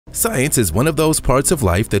Science is one of those parts of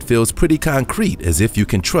life that feels pretty concrete, as if you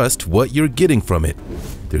can trust what you're getting from it.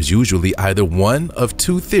 There's usually either one of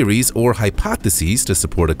two theories or hypotheses to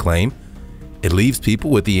support a claim. It leaves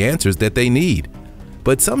people with the answers that they need.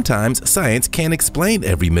 But sometimes science can't explain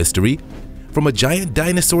every mystery. From a giant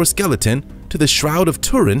dinosaur skeleton to the Shroud of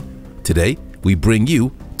Turin, today we bring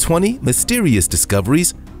you 20 mysterious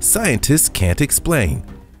discoveries scientists can't explain.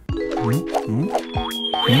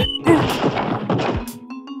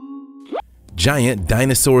 Giant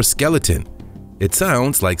dinosaur skeleton. It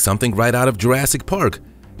sounds like something right out of Jurassic Park,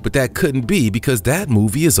 but that couldn't be because that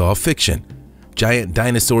movie is all fiction. Giant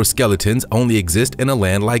dinosaur skeletons only exist in a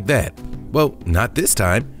land like that. Well, not this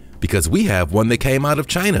time, because we have one that came out of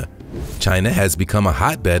China. China has become a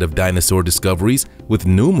hotbed of dinosaur discoveries, with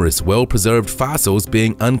numerous well-preserved fossils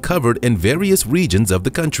being uncovered in various regions of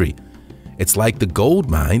the country. It's like the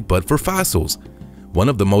gold mine, but for fossils. One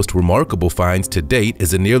of the most remarkable finds to date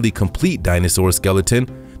is a nearly complete dinosaur skeleton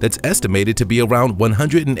that's estimated to be around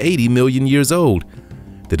 180 million years old.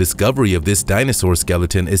 The discovery of this dinosaur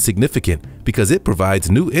skeleton is significant because it provides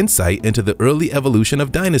new insight into the early evolution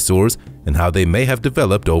of dinosaurs and how they may have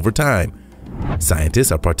developed over time.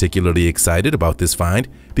 Scientists are particularly excited about this find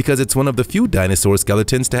because it's one of the few dinosaur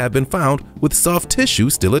skeletons to have been found with soft tissue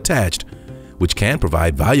still attached, which can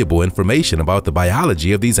provide valuable information about the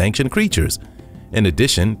biology of these ancient creatures. In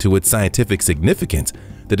addition to its scientific significance,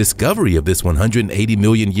 the discovery of this 180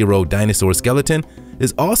 million year old dinosaur skeleton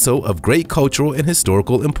is also of great cultural and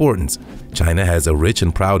historical importance. China has a rich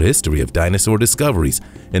and proud history of dinosaur discoveries,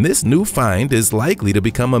 and this new find is likely to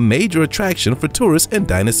become a major attraction for tourists and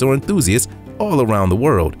dinosaur enthusiasts all around the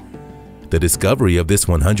world. The discovery of this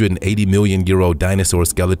 180 million year old dinosaur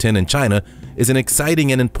skeleton in China is an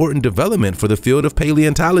exciting and important development for the field of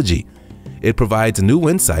paleontology. It provides new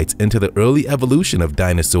insights into the early evolution of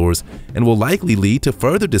dinosaurs and will likely lead to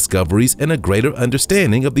further discoveries and a greater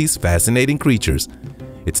understanding of these fascinating creatures.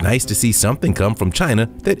 It's nice to see something come from China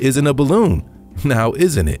that isn't a balloon, now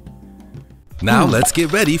isn't it? Now let's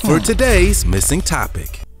get ready for today's missing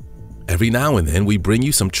topic. Every now and then we bring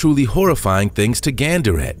you some truly horrifying things to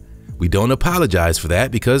gander at. We don't apologize for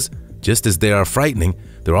that because just as they are frightening,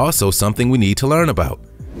 they're also something we need to learn about.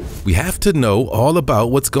 We have to know all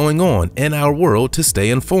about what's going on in our world to stay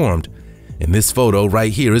informed, and this photo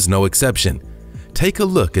right here is no exception. Take a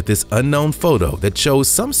look at this unknown photo that shows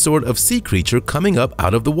some sort of sea creature coming up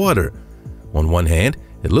out of the water. On one hand,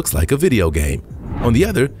 it looks like a video game. On the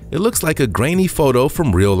other, it looks like a grainy photo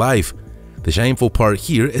from real life. The shameful part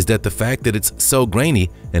here is that the fact that it's so grainy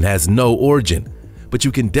and has no origin, but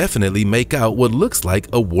you can definitely make out what looks like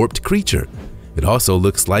a warped creature. It also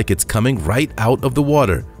looks like it's coming right out of the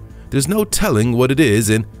water. There's no telling what it is,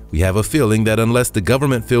 and we have a feeling that unless the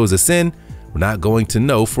government feels us in, we're not going to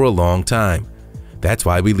know for a long time. That's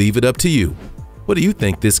why we leave it up to you. What do you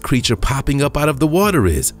think this creature popping up out of the water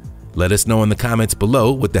is? Let us know in the comments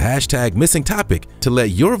below with the hashtag missing topic to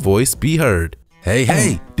let your voice be heard.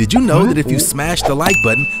 Hey, did you know that if you smash the like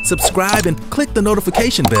button, subscribe, and click the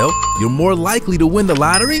notification bell, you're more likely to win the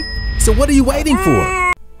lottery? So what are you waiting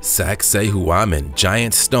for? Sacsayhuaman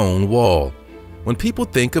Giant Stone Wall. When people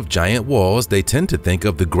think of giant walls, they tend to think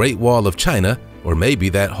of the Great Wall of China or maybe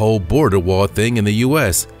that whole border wall thing in the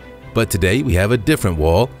US. But today we have a different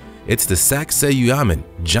wall. It's the Sacsayhuaman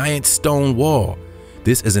Giant Stone Wall.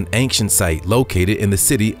 This is an ancient site located in the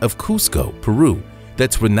city of Cusco, Peru,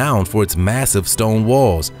 that's renowned for its massive stone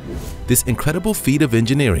walls. This incredible feat of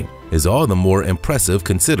engineering is all the more impressive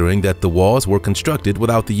considering that the walls were constructed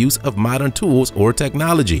without the use of modern tools or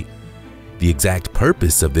technology. The exact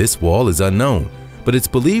purpose of this wall is unknown, but it's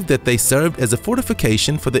believed that they served as a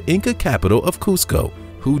fortification for the Inca capital of Cusco.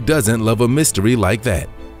 Who doesn't love a mystery like that?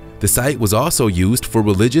 The site was also used for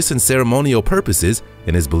religious and ceremonial purposes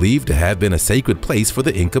and is believed to have been a sacred place for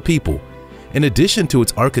the Inca people. In addition to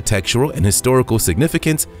its architectural and historical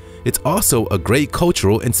significance, it's also a great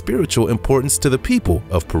cultural and spiritual importance to the people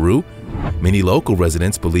of Peru. Many local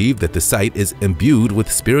residents believe that the site is imbued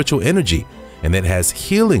with spiritual energy and that it has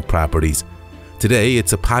healing properties. Today,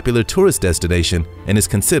 it's a popular tourist destination and is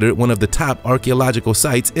considered one of the top archaeological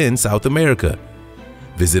sites in South America.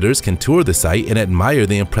 Visitors can tour the site and admire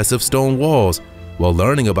the impressive stone walls while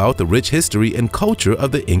learning about the rich history and culture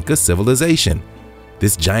of the Inca civilization.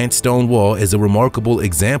 This giant stone wall is a remarkable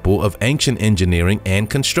example of ancient engineering and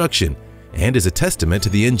construction and is a testament to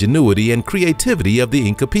the ingenuity and creativity of the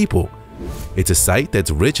Inca people. It's a site that's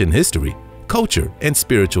rich in history, culture, and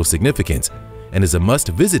spiritual significance, and is a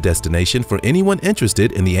must-visit destination for anyone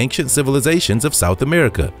interested in the ancient civilizations of South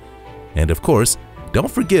America. And of course, don't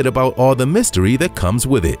forget about all the mystery that comes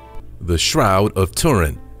with it. The Shroud of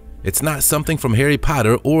Turin. It's not something from Harry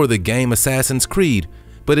Potter or the game Assassin's Creed,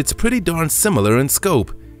 but it's pretty darn similar in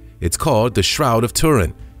scope. It's called the Shroud of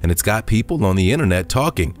Turin, and it's got people on the internet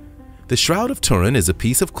talking. The Shroud of Turin is a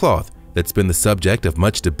piece of cloth that's been the subject of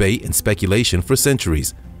much debate and speculation for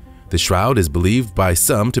centuries. The shroud is believed by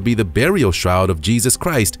some to be the burial shroud of Jesus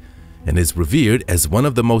Christ and is revered as one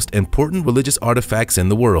of the most important religious artifacts in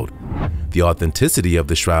the world. The authenticity of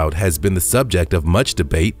the shroud has been the subject of much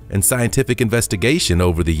debate and scientific investigation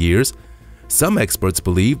over the years. Some experts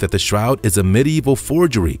believe that the shroud is a medieval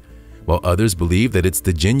forgery, while others believe that it's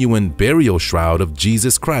the genuine burial shroud of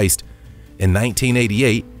Jesus Christ. In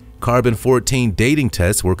 1988, carbon-14 dating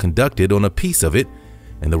tests were conducted on a piece of it,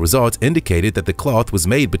 and the results indicated that the cloth was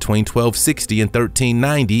made between 1260 and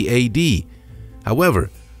 1390 AD.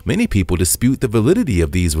 However, many people dispute the validity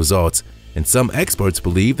of these results, and some experts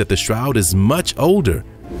believe that the shroud is much older.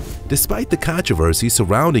 Despite the controversy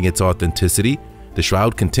surrounding its authenticity, the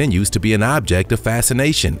shroud continues to be an object of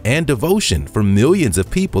fascination and devotion for millions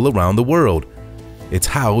of people around the world. It's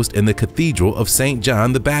housed in the Cathedral of St.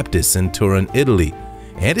 John the Baptist in Turin, Italy,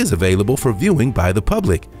 and is available for viewing by the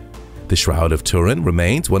public. The Shroud of Turin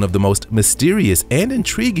remains one of the most mysterious and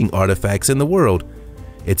intriguing artifacts in the world.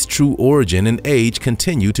 Its true origin and age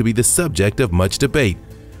continue to be the subject of much debate,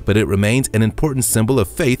 but it remains an important symbol of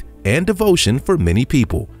faith and devotion for many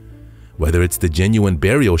people. Whether it's the genuine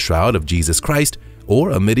burial shroud of Jesus Christ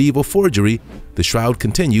or a medieval forgery, the shroud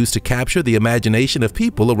continues to capture the imagination of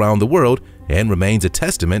people around the world and remains a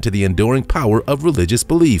testament to the enduring power of religious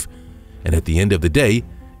belief. And at the end of the day,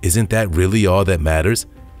 isn't that really all that matters?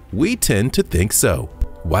 We tend to think so.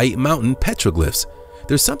 White Mountain petroglyphs.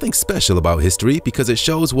 There's something special about history because it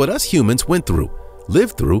shows what us humans went through,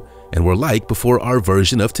 lived through, and were like before our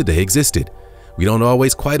version of today existed. We don't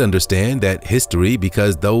always quite understand that history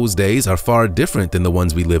because those days are far different than the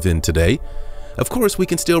ones we live in today. Of course, we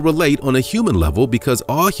can still relate on a human level because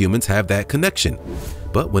all humans have that connection.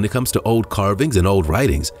 But when it comes to old carvings and old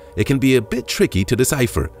writings, it can be a bit tricky to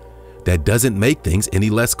decipher. That doesn't make things any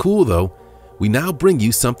less cool though. We now bring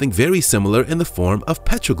you something very similar in the form of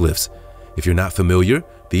petroglyphs. If you're not familiar,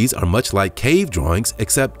 these are much like cave drawings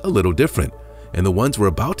except a little different, and the ones we're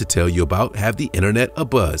about to tell you about have the internet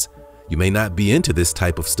abuzz. You may not be into this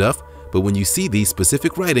type of stuff, but when you see these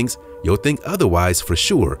specific writings, you'll think otherwise for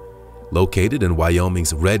sure. Located in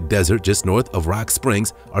Wyoming's Red Desert just north of Rock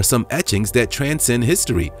Springs are some etchings that transcend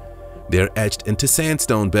history. They're etched into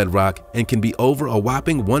sandstone bedrock and can be over a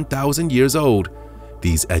whopping 1,000 years old.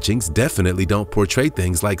 These etchings definitely don't portray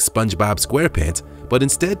things like SpongeBob SquarePants, but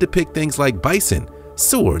instead depict things like bison,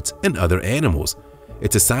 swords, and other animals.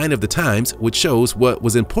 It's a sign of the times which shows what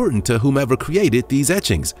was important to whomever created these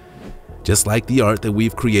etchings. Just like the art that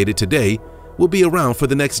we've created today will be around for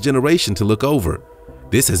the next generation to look over.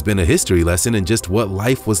 This has been a history lesson in just what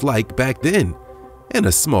life was like back then. In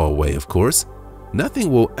a small way, of course.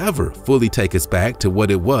 Nothing will ever fully take us back to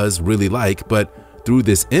what it was really like, but through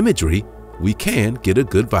this imagery, we can get a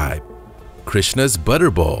good vibe. Krishna's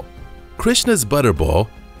Butterball. Krishna's Butterball,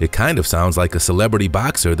 it kind of sounds like a celebrity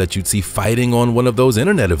boxer that you'd see fighting on one of those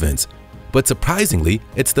internet events. But surprisingly,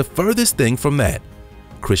 it's the furthest thing from that.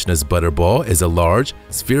 Krishna's Butterball is a large,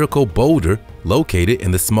 spherical boulder located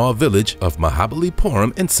in the small village of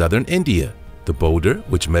Mahabalipuram in southern India. The boulder,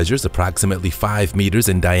 which measures approximately 5 meters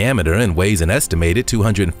in diameter and weighs an estimated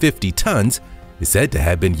 250 tons, is said to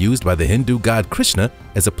have been used by the Hindu god Krishna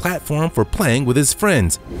as a platform for playing with his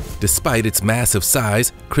friends. Despite its massive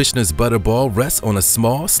size, Krishna's Butterball rests on a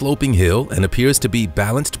small, sloping hill and appears to be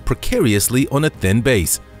balanced precariously on a thin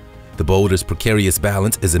base. The boulder's precarious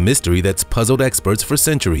balance is a mystery that's puzzled experts for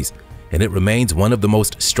centuries, and it remains one of the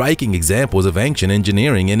most striking examples of ancient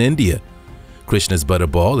engineering in India. Krishna's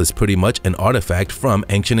Butterball is pretty much an artifact from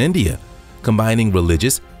ancient India, combining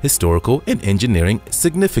religious, historical, and engineering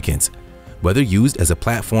significance. Whether used as a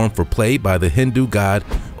platform for play by the Hindu god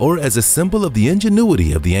or as a symbol of the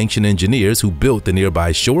ingenuity of the ancient engineers who built the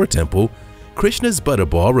nearby Shore Temple, Krishna's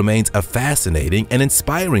Butterball remains a fascinating and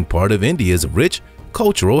inspiring part of India's rich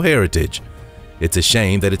cultural heritage. It's a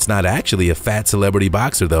shame that it's not actually a fat celebrity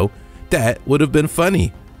boxer though. That would have been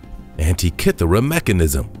funny. Antikythera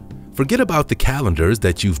mechanism. Forget about the calendars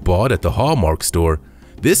that you've bought at the Hallmark store.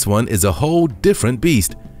 This one is a whole different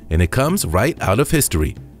beast, and it comes right out of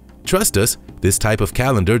history. Trust us, this type of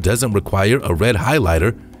calendar doesn't require a red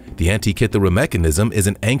highlighter. The Antikythera mechanism is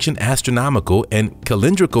an ancient astronomical and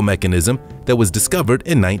calendrical mechanism that was discovered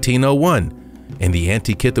in 1901, and the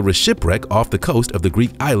Antikythera shipwreck off the coast of the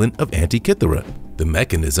Greek island of Antikythera. The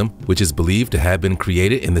mechanism, which is believed to have been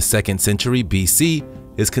created in the 2nd century BC,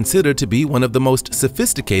 is considered to be one of the most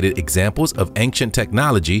sophisticated examples of ancient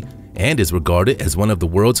technology and is regarded as one of the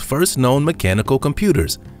world's first known mechanical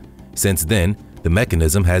computers. Since then, the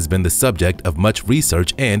mechanism has been the subject of much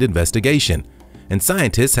research and investigation, and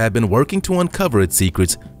scientists have been working to uncover its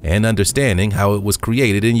secrets and understanding how it was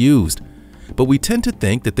created and used. But we tend to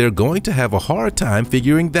think that they're going to have a hard time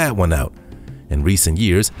figuring that one out. In recent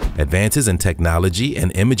years, advances in technology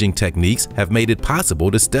and imaging techniques have made it possible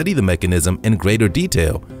to study the mechanism in greater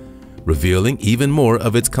detail, revealing even more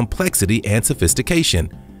of its complexity and sophistication.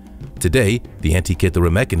 Today, the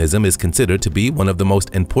Antikythera mechanism is considered to be one of the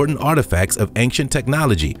most important artifacts of ancient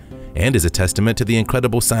technology and is a testament to the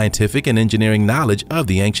incredible scientific and engineering knowledge of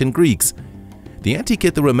the ancient Greeks. The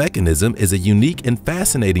Antikythera mechanism is a unique and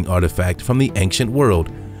fascinating artifact from the ancient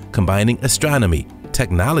world, combining astronomy,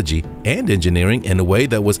 technology, and engineering in a way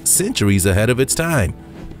that was centuries ahead of its time.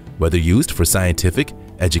 Whether used for scientific,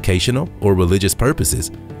 educational, or religious purposes,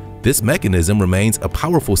 this mechanism remains a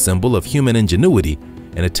powerful symbol of human ingenuity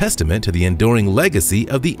and a testament to the enduring legacy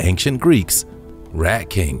of the ancient Greeks. Rat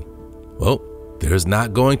King. Well, there's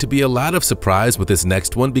not going to be a lot of surprise with this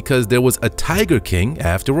next one because there was a Tiger King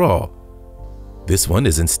after all. This one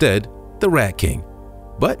is instead the Rat King,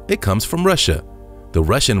 but it comes from Russia. The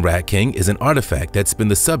Russian Rat King is an artifact that's been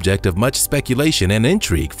the subject of much speculation and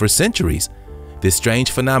intrigue for centuries. This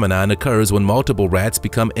strange phenomenon occurs when multiple rats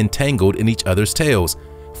become entangled in each other's tails,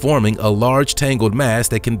 forming a large tangled mass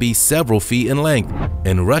that can be several feet in length.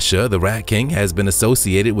 In Russia, the Rat King has been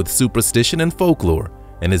associated with superstition and folklore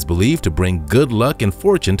and is believed to bring good luck and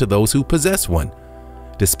fortune to those who possess one.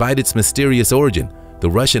 Despite its mysterious origin, the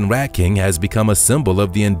Russian Rat King has become a symbol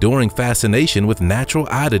of the enduring fascination with natural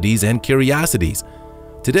oddities and curiosities.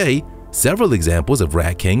 Today, several examples of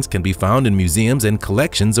Rat Kings can be found in museums and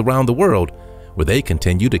collections around the world, where they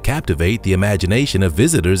continue to captivate the imagination of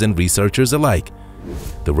visitors and researchers alike.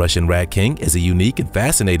 The Russian Rat King is a unique and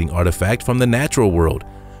fascinating artifact from the natural world,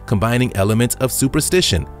 combining elements of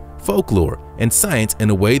superstition, folklore, and science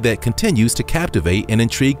in a way that continues to captivate and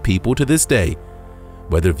intrigue people to this day.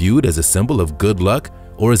 Whether viewed as a symbol of good luck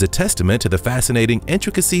or as a testament to the fascinating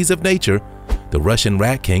intricacies of nature, the Russian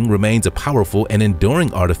Rat King remains a powerful and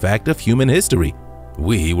enduring artifact of human history.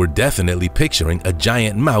 We were definitely picturing a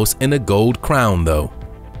giant mouse in a gold crown, though.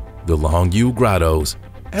 The Longyou Grottos.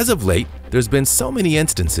 As of late, there's been so many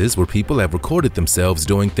instances where people have recorded themselves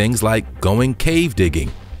doing things like going cave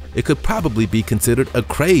digging. It could probably be considered a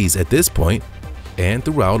craze at this point. And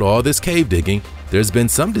throughout all this cave digging, there's been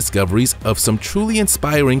some discoveries of some truly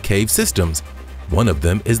inspiring cave systems. One of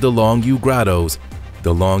them is the Longyou Grottos.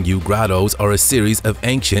 The Longyou Grottos are a series of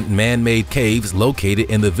ancient man-made caves located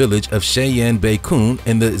in the village of Sheyang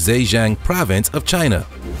in the Zhejiang province of China.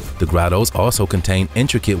 The grottos also contain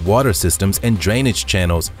intricate water systems and drainage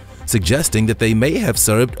channels, suggesting that they may have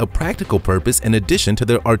served a practical purpose in addition to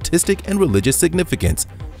their artistic and religious significance.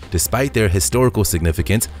 Despite their historical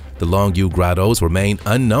significance, the Longyou Grottos remained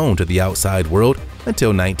unknown to the outside world until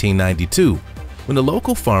 1992, when a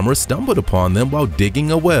local farmer stumbled upon them while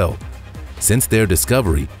digging a well. Since their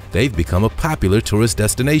discovery, they've become a popular tourist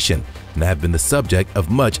destination and have been the subject of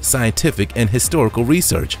much scientific and historical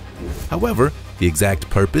research. However, the exact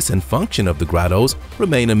purpose and function of the grottos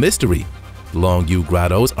remain a mystery. The Longyou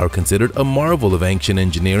Grottos are considered a marvel of ancient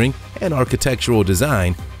engineering and architectural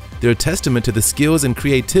design. They're a testament to the skills and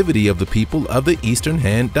creativity of the people of the Eastern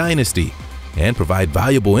Han Dynasty and provide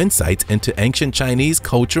valuable insights into ancient Chinese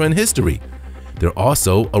culture and history. They're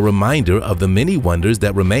also a reminder of the many wonders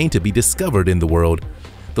that remain to be discovered in the world.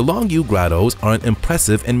 The Longyou Grottos are an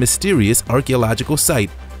impressive and mysterious archaeological site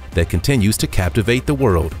that continues to captivate the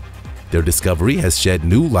world. Their discovery has shed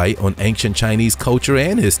new light on ancient Chinese culture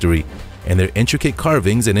and history, and their intricate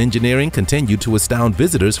carvings and engineering continue to astound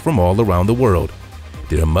visitors from all around the world.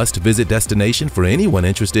 They're a must-visit destination for anyone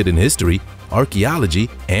interested in history, archaeology,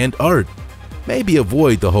 and art. Maybe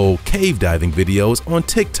avoid the whole cave diving videos on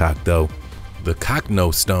TikTok though. The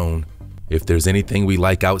Cockno Stone. If there's anything we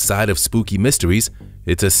like outside of spooky mysteries,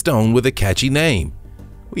 it's a stone with a catchy name.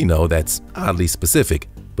 We know that's oddly specific,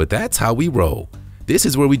 but that's how we roll. This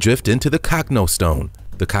is where we drift into the Cockno Stone.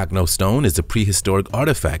 The Cockno Stone is a prehistoric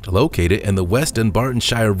artifact located in the West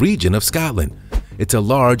Dunbartonshire region of Scotland. It's a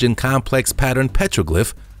large and complex patterned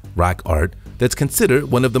petroglyph, rock art, that's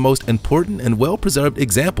considered one of the most important and well-preserved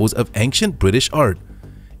examples of ancient British art.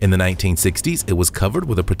 In the 1960s, it was covered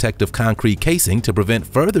with a protective concrete casing to prevent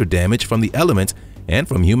further damage from the elements and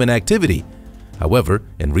from human activity. However,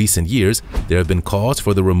 in recent years, there have been calls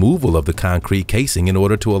for the removal of the concrete casing in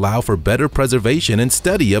order to allow for better preservation and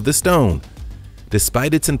study of the stone.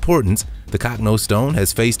 Despite its importance, the Cockno Stone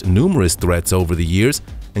has faced numerous threats over the years,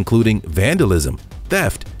 including vandalism,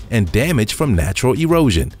 theft, and damage from natural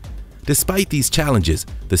erosion. Despite these challenges,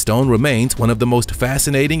 the stone remains one of the most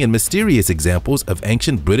fascinating and mysterious examples of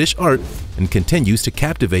ancient British art and continues to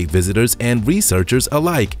captivate visitors and researchers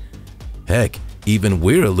alike. Heck, even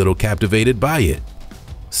we're a little captivated by it.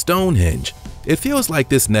 Stonehenge. It feels like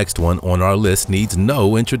this next one on our list needs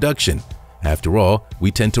no introduction. After all, we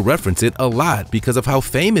tend to reference it a lot because of how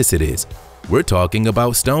famous it is. We're talking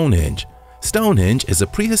about Stonehenge. Stonehenge is a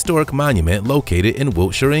prehistoric monument located in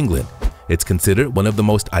Wiltshire, England. It's considered one of the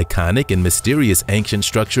most iconic and mysterious ancient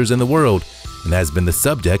structures in the world and has been the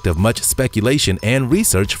subject of much speculation and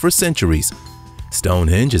research for centuries.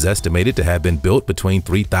 Stonehenge is estimated to have been built between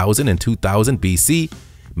 3000 and 2000 BC,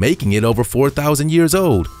 making it over 4,000 years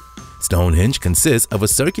old. Stonehenge consists of a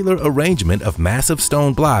circular arrangement of massive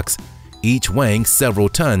stone blocks, each weighing several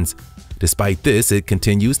tons. Despite this, it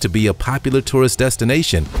continues to be a popular tourist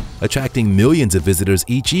destination, attracting millions of visitors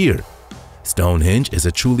each year. Stonehenge is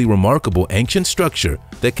a truly remarkable ancient structure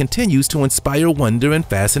that continues to inspire wonder and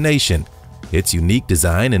fascination. Its unique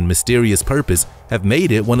design and mysterious purpose have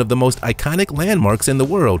made it one of the most iconic landmarks in the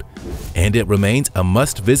world, and it remains a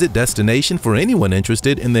must-visit destination for anyone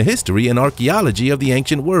interested in the history and archaeology of the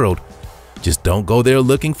ancient world. Just don't go there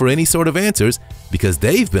looking for any sort of answers, because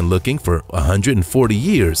they've been looking for 140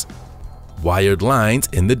 years. Wired lines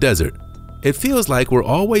in the desert. It feels like we're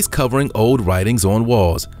always covering old writings on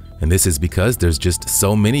walls, and this is because there's just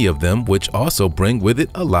so many of them, which also bring with it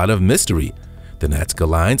a lot of mystery. The Nazca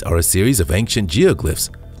lines are a series of ancient geoglyphs,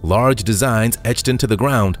 large designs etched into the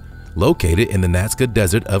ground, located in the Nazca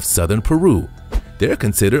Desert of southern Peru. They're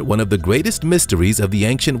considered one of the greatest mysteries of the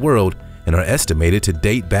ancient world and are estimated to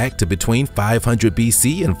date back to between 500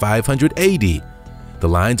 BC and 500 AD. The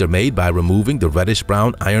lines are made by removing the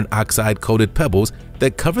reddish-brown iron oxide-coated pebbles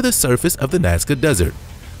that cover the surface of the Nazca Desert,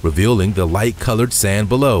 revealing the light-colored sand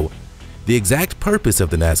below. The exact purpose of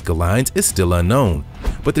the Nazca lines is still unknown,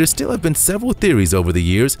 but there still have been several theories over the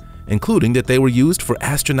years, including that they were used for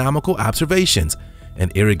astronomical observations,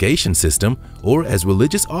 an irrigation system, or as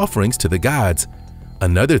religious offerings to the gods.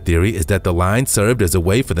 Another theory is that the line served as a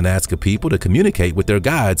way for the Nazca people to communicate with their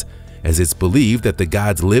gods, as it's believed that the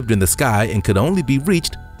gods lived in the sky and could only be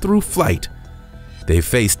reached through flight. They've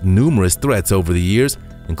faced numerous threats over the years,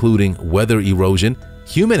 including weather erosion,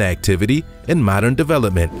 human activity, and modern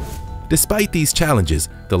development. Despite these challenges,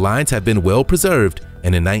 the lines have been well preserved,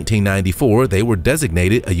 and in 1994 they were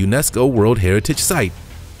designated a UNESCO World Heritage Site.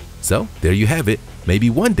 So there you have it. Maybe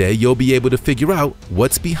one day you'll be able to figure out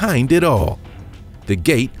what's behind it all. The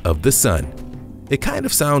Gate of the Sun. It kind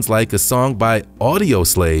of sounds like a song by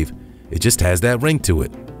Audioslave. It just has that ring to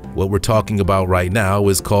it. What we're talking about right now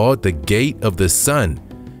is called the Gate of the Sun,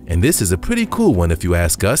 and this is a pretty cool one if you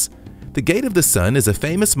ask us. The Gate of the Sun is a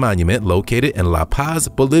famous monument located in La Paz,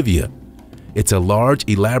 Bolivia. It's a large,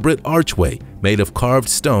 elaborate archway made of carved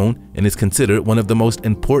stone and is considered one of the most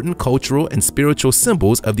important cultural and spiritual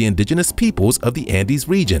symbols of the indigenous peoples of the Andes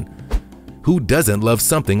region. Who doesn't love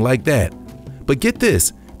something like that? But get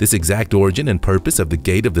this exact origin and purpose of the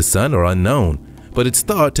Gate of the Sun are unknown, but it's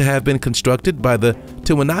thought to have been constructed by the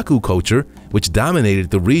Tiwanaku culture, which dominated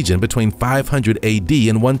the region between 500 AD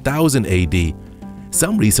and 1000 AD.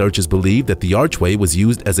 Some researchers believe that the archway was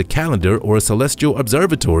used as a calendar or a celestial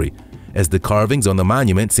observatory, as the carvings on the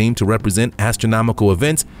monument seem to represent astronomical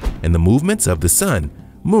events and the movements of the sun,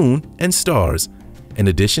 moon, and stars. In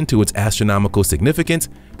addition to its astronomical significance,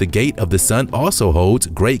 the Gate of the Sun also holds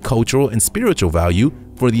great cultural and spiritual value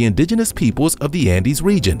for the indigenous peoples of the Andes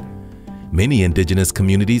region. Many indigenous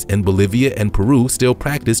communities in Bolivia and Peru still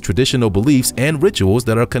practice traditional beliefs and rituals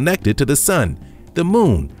that are connected to the sun, the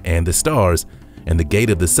moon, and the stars, and the Gate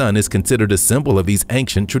of the Sun is considered a symbol of these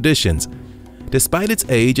ancient traditions. Despite its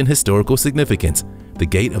age and historical significance, the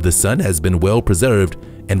Gate of the Sun has been well preserved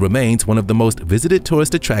and remains one of the most visited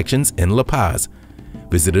tourist attractions in La Paz.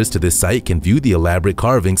 Visitors to this site can view the elaborate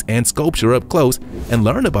carvings and sculpture up close and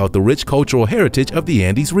learn about the rich cultural heritage of the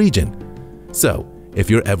Andes region. So, if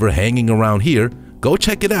you're ever hanging around here, go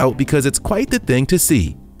check it out because it's quite the thing to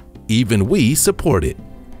see. Even we support it.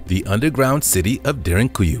 The underground city of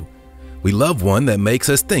Derinkuyu. We love one that makes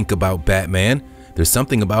us think about Batman. There's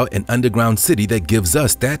something about an underground city that gives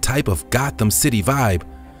us that type of Gotham City vibe.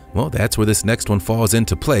 Well, that's where this next one falls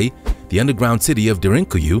into play. The underground city of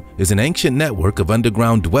Derinkuyu is an ancient network of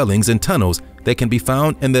underground dwellings and tunnels that can be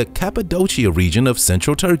found in the Cappadocia region of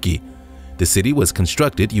central Turkey. The city was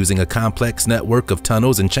constructed using a complex network of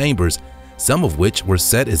tunnels and chambers, some of which were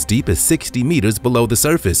set as deep as 60 meters below the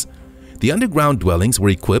surface. The underground dwellings were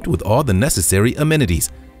equipped with all the necessary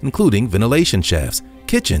amenities, including ventilation shafts,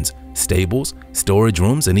 kitchens, stables, storage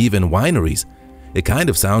rooms, and even wineries. It kind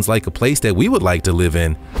of sounds like a place that we would like to live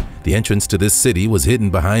in. The entrance to this city was hidden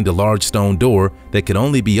behind a large stone door that could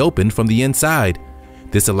only be opened from the inside.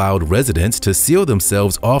 This allowed residents to seal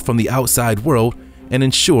themselves off from the outside world and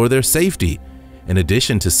ensure their safety. In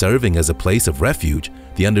addition to serving as a place of refuge,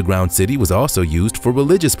 the underground city was also used for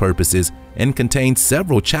religious purposes and contained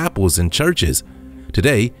several chapels and churches.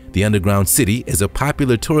 Today, the underground city is a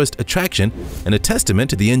popular tourist attraction and a testament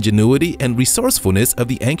to the ingenuity and resourcefulness of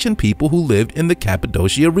the ancient people who lived in the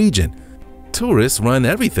Cappadocia region. Tourists run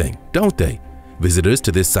everything, don't they? Visitors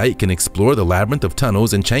to this site can explore the labyrinth of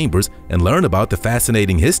tunnels and chambers and learn about the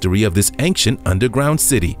fascinating history of this ancient underground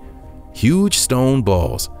city. Huge stone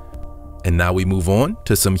balls. And now we move on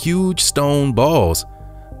to some huge stone balls.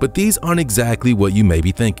 But these aren't exactly what you may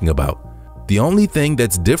be thinking about. The only thing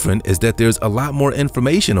that's different is that there's a lot more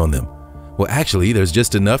information on them. Well, actually, there's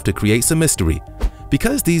just enough to create some mystery.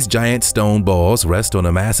 Because these giant stone balls rest on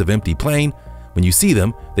a massive empty plain, when you see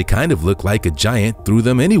them, they kind of look like a giant threw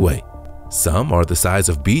them anyway. Some are the size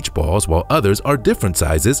of beach balls while others are different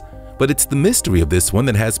sizes, but it's the mystery of this one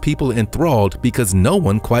that has people enthralled because no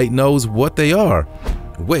one quite knows what they are.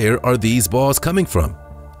 Where are these balls coming from?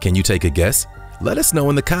 Can you take a guess? Let us know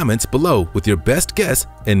in the comments below with your best guess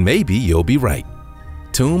and maybe you'll be right.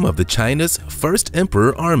 Tomb of the China's First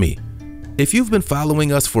Emperor Army. If you've been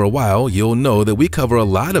following us for a while, you'll know that we cover a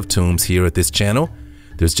lot of tombs here at this channel.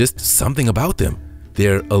 There's just something about them.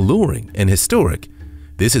 They're alluring and historic.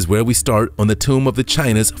 This is where we start on the Tomb of the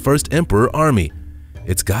China's First Emperor Army.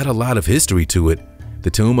 It's got a lot of history to it.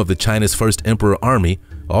 The Tomb of the China's First Emperor Army,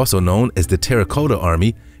 also known as the Terracotta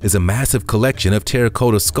Army, is a massive collection of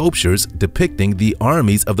terracotta sculptures depicting the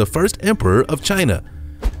armies of the first emperor of China.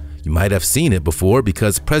 You might have seen it before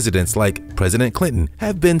because presidents like President Clinton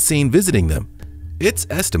have been seen visiting them. It's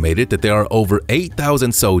estimated that there are over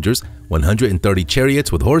 8,000 soldiers, 130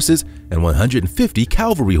 chariots with horses, and 150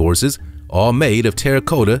 cavalry horses, all made of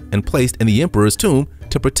terracotta and placed in the emperor's tomb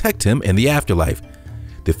to protect him in the afterlife.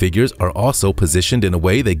 The figures are also positioned in a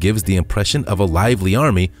way that gives the impression of a lively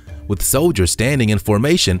army, with soldiers standing in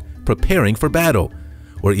formation preparing for battle,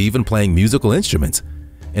 or even playing musical instruments.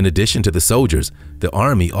 In addition to the soldiers, the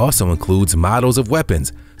army also includes models of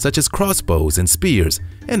weapons such as crossbows and spears,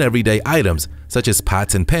 and everyday items such as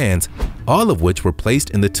pots and pans, all of which were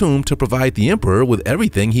placed in the tomb to provide the emperor with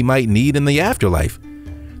everything he might need in the afterlife.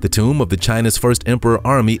 The Tomb of the China's First Emperor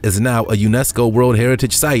Army is now a UNESCO World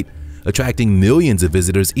Heritage Site, attracting millions of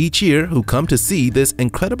visitors each year who come to see this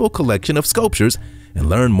incredible collection of sculptures and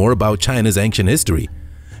learn more about China's ancient history.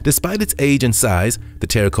 Despite its age and size, the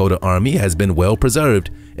Terracotta Army has been well preserved,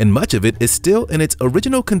 and much of it is still in its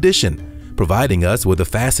original condition, providing us with a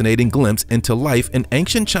fascinating glimpse into life in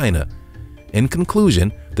ancient China. In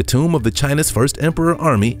conclusion, the Tomb of the China's First Emperor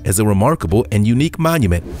Army is a remarkable and unique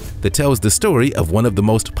monument that tells the story of one of the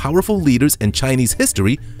most powerful leaders in Chinese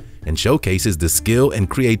history and showcases the skill and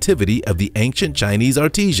creativity of the ancient Chinese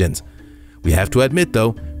artisans. We have to admit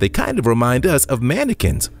though, they kind of remind us of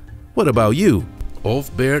mannequins. What about you?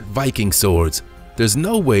 Ulfberht Viking swords. There's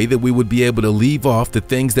no way that we would be able to leave off the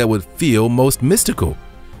things that would feel most mystical.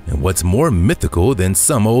 And what's more mythical than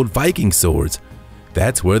some old Viking swords?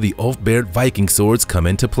 That's where the Ulfberht Viking swords come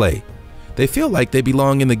into play. They feel like they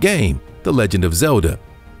belong in the game, The Legend of Zelda.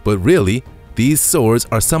 But really, these swords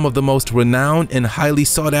are some of the most renowned and highly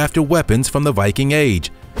sought-after weapons from the Viking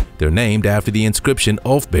Age. They're named after the inscription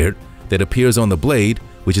Ulfberht that appears on the blade,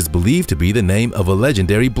 which is believed to be the name of a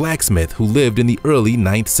legendary blacksmith who lived in the early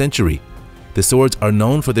 9th century. The swords are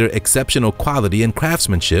known for their exceptional quality and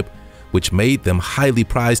craftsmanship, which made them highly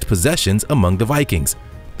prized possessions among the Vikings.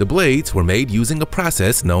 The blades were made using a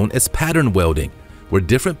process known as pattern welding, where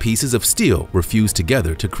different pieces of steel were fused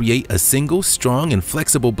together to create a single strong and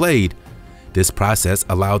flexible blade. This process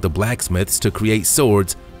allowed the blacksmiths to create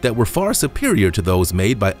swords that were far superior to those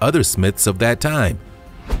made by other smiths of that time.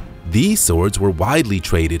 These swords were widely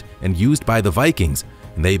traded and used by the Vikings,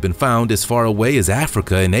 and they've been found as far away as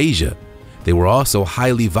Africa and Asia. They were also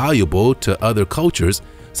highly valuable to other cultures,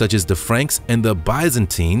 such as the Franks and the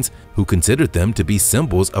Byzantines, who considered them to be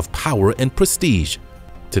symbols of power and prestige.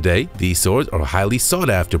 Today, these swords are highly sought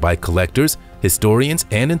after by collectors, historians,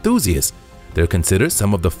 and enthusiasts. They're considered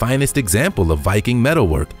some of the finest examples of Viking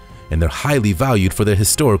metalwork, and they're highly valued for their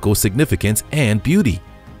historical significance and beauty.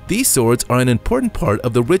 These swords are an important part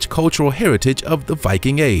of the rich cultural heritage of the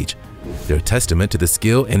Viking Age. They're a testament to the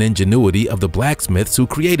skill and ingenuity of the blacksmiths who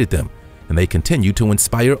created them, and they continue to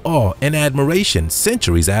inspire awe and admiration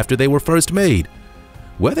centuries after they were first made.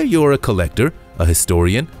 Whether you're a collector, a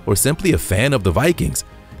historian, or simply a fan of the Vikings,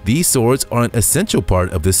 these swords are an essential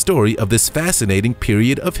part of the story of this fascinating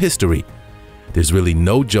period of history. There's really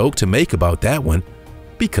no joke to make about that one,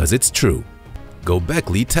 because it's true.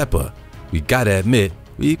 Göbekli Tepe. We gotta admit,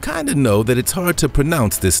 we kinda know that it's hard to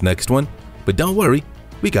pronounce this next one, but don't worry,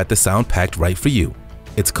 we got the sound packed right for you.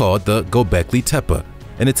 It's called the Göbekli Tepe,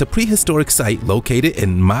 and it's a prehistoric site located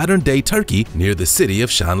in modern-day Turkey near the city of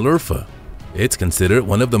Şanlıurfa. It's considered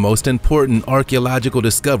one of the most important archaeological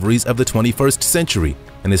discoveries of the 21st century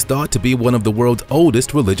and is thought to be one of the world's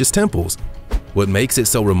oldest religious temples. What makes it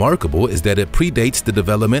so remarkable is that it predates the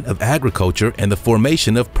development of agriculture and the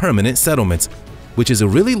formation of permanent settlements, which is a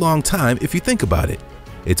really long time if you think about it.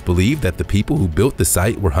 It's believed that the people who built the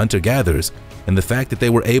site were hunter-gatherers, and the fact that they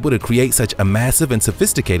were able to create such a massive and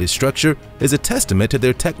sophisticated structure is a testament to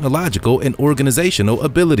their technological and organizational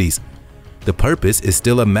abilities. The purpose is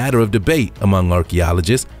still a matter of debate among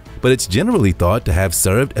archaeologists, but it's generally thought to have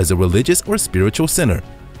served as a religious or spiritual center.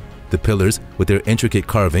 The pillars, with their intricate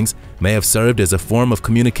carvings, may have served as a form of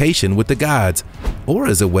communication with the gods, or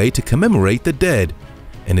as a way to commemorate the dead.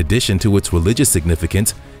 In addition to its religious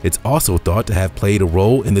significance, it's also thought to have played a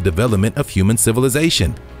role in the development of human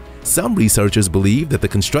civilization. Some researchers believe that the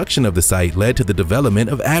construction of the site led to the development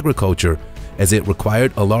of agriculture, as it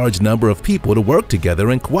required a large number of people to work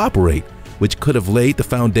together and cooperate, which could have laid the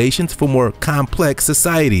foundations for more complex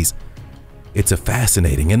societies. It's a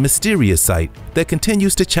fascinating and mysterious site that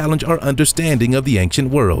continues to challenge our understanding of the ancient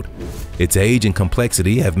world. Its age and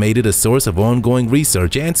complexity have made it a source of ongoing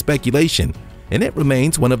research and speculation, and it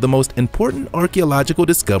remains one of the most important archaeological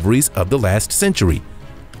discoveries of the last century.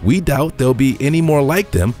 We doubt there'll be any more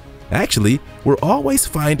like them. Actually, we're always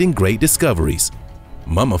finding great discoveries.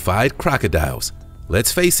 Mummified crocodiles.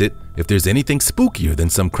 Let's face it, if there's anything spookier than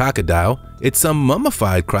some crocodile, it's some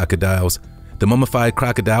mummified crocodiles. The mummified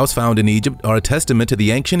crocodiles found in Egypt are a testament to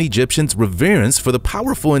the ancient Egyptians' reverence for the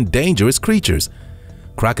powerful and dangerous creatures.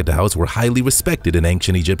 Crocodiles were highly respected in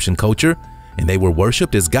ancient Egyptian culture, and they were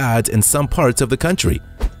worshipped as gods in some parts of the country.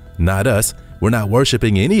 Not us, we're not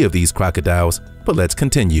worshipping any of these crocodiles, but let's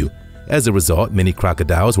continue. As a result, many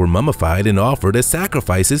crocodiles were mummified and offered as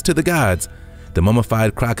sacrifices to the gods. The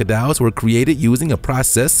mummified crocodiles were created using a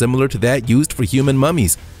process similar to that used for human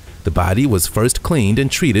mummies. The body was first cleaned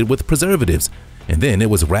and treated with preservatives, and then it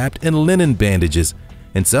was wrapped in linen bandages.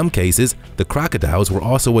 In some cases, the crocodiles were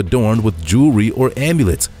also adorned with jewelry or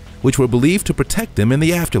amulets, which were believed to protect them in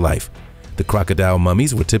the afterlife. The crocodile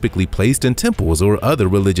mummies were typically placed in temples or other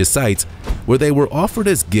religious sites, where they were offered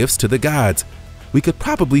as gifts to the gods. We could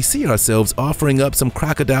probably see ourselves offering up some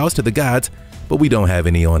crocodiles to the gods, but we don't have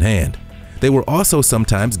any on hand. They were also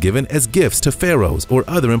sometimes given as gifts to pharaohs or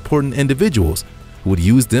other important individuals, who would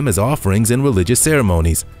use them as offerings in religious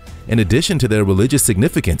ceremonies. In addition to their religious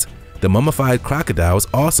significance, the mummified crocodiles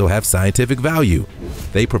also have scientific value.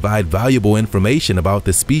 They provide valuable information about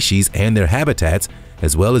the species and their habitats,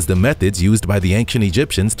 as well as the methods used by the ancient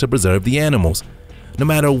Egyptians to preserve the animals. No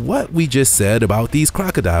matter what we just said about these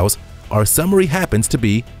crocodiles, our summary happens to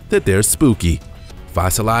be that they're spooky.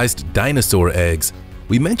 Fossilized dinosaur eggs.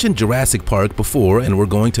 We mentioned Jurassic Park before, and we're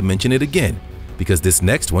going to mention it again, because this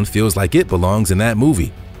next one feels like it belongs in that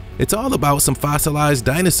movie. It's all about some fossilized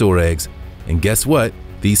dinosaur eggs. And guess what?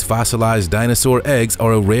 These fossilized dinosaur eggs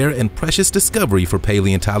are a rare and precious discovery for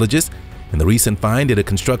paleontologists, and the recent find at a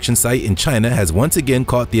construction site in China has once again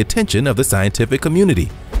caught the attention of the scientific community.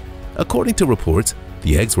 According to reports,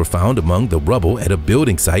 the eggs were found among the rubble at a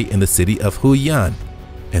building site in the city of Huiyan,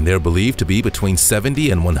 and they're believed to be between 70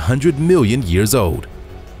 and 100 million years old.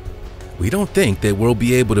 We don't think that we'll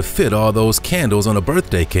be able to fit all those candles on a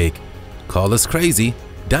birthday cake. Call us crazy.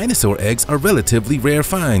 Dinosaur eggs are relatively rare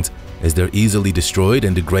finds, as they're easily destroyed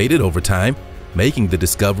and degraded over time, making the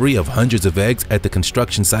discovery of hundreds of eggs at the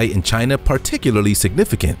construction site in China particularly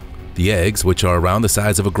significant. The eggs, which are around the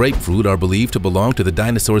size of a grapefruit, are believed to belong to the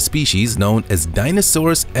dinosaur species known as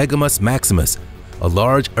Dinosaurus egamus maximus, a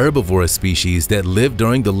large herbivorous species that lived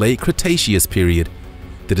during the late Cretaceous period.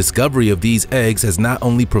 The discovery of these eggs has not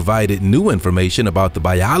only provided new information about the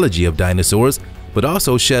biology of dinosaurs, but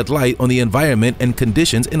also shed light on the environment and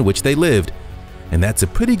conditions in which they lived. And that's a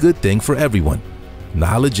pretty good thing for everyone.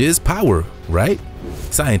 Knowledge is power, right?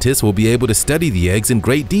 Scientists will be able to study the eggs in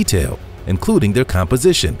great detail, including their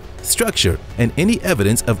composition, structure, and any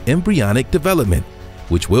evidence of embryonic development,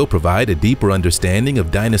 which will provide a deeper understanding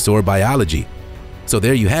of dinosaur biology. So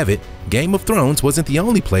there you have it. Game of Thrones wasn't the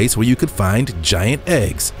only place where you could find giant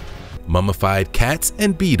eggs. Mummified cats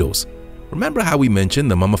and beetles. Remember how we mentioned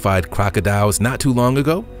the mummified crocodiles not too long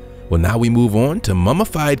ago? Well, now we move on to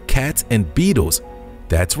mummified cats and beetles.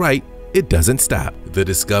 That's right, it doesn't stop. The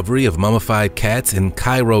discovery of mummified cats in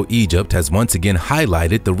Cairo, Egypt has once again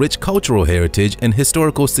highlighted the rich cultural heritage and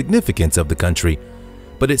historical significance of the country.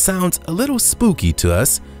 But it sounds a little spooky to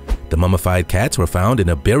us. The mummified cats were found in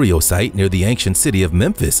a burial site near the ancient city of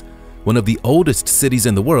Memphis, one of the oldest cities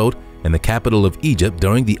in the world and the capital of Egypt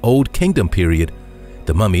during the Old Kingdom period.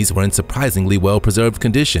 The mummies were in surprisingly well-preserved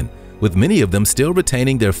condition, with many of them still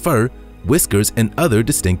retaining their fur, whiskers, and other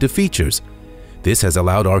distinctive features. This has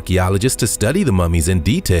allowed archaeologists to study the mummies in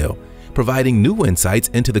detail, providing new insights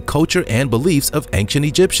into the culture and beliefs of ancient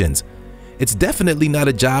Egyptians. It's definitely not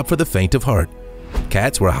a job for the faint of heart.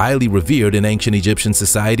 Cats were highly revered in ancient Egyptian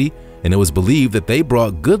society, and it was believed that they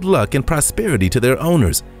brought good luck and prosperity to their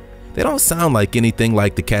owners. They don't sound like anything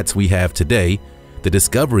like the cats we have today. The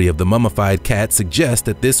discovery of the mummified cat suggests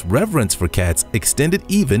that this reverence for cats extended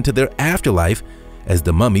even to their afterlife, as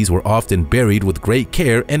the mummies were often buried with great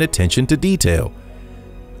care and attention to detail.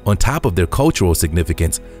 On top of their cultural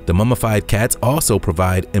significance, the mummified cats also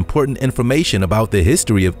provide important information about the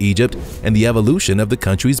history of Egypt and the evolution of the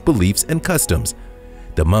country's beliefs and customs.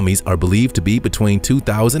 The mummies are believed to be between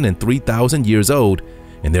 2,000 and 3,000 years old,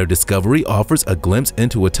 and their discovery offers a glimpse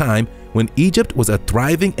into a time when Egypt was a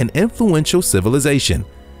thriving and influential civilization.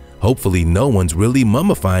 Hopefully no one's really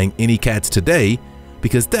mummifying any cats today,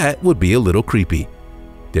 because that would be a little creepy.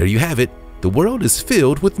 There you have it. The world is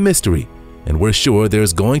filled with mystery, and we're sure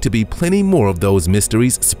there's going to be plenty more of those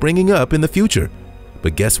mysteries springing up in the future.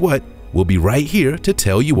 But guess what? We'll be right here to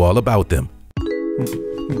tell you all about them.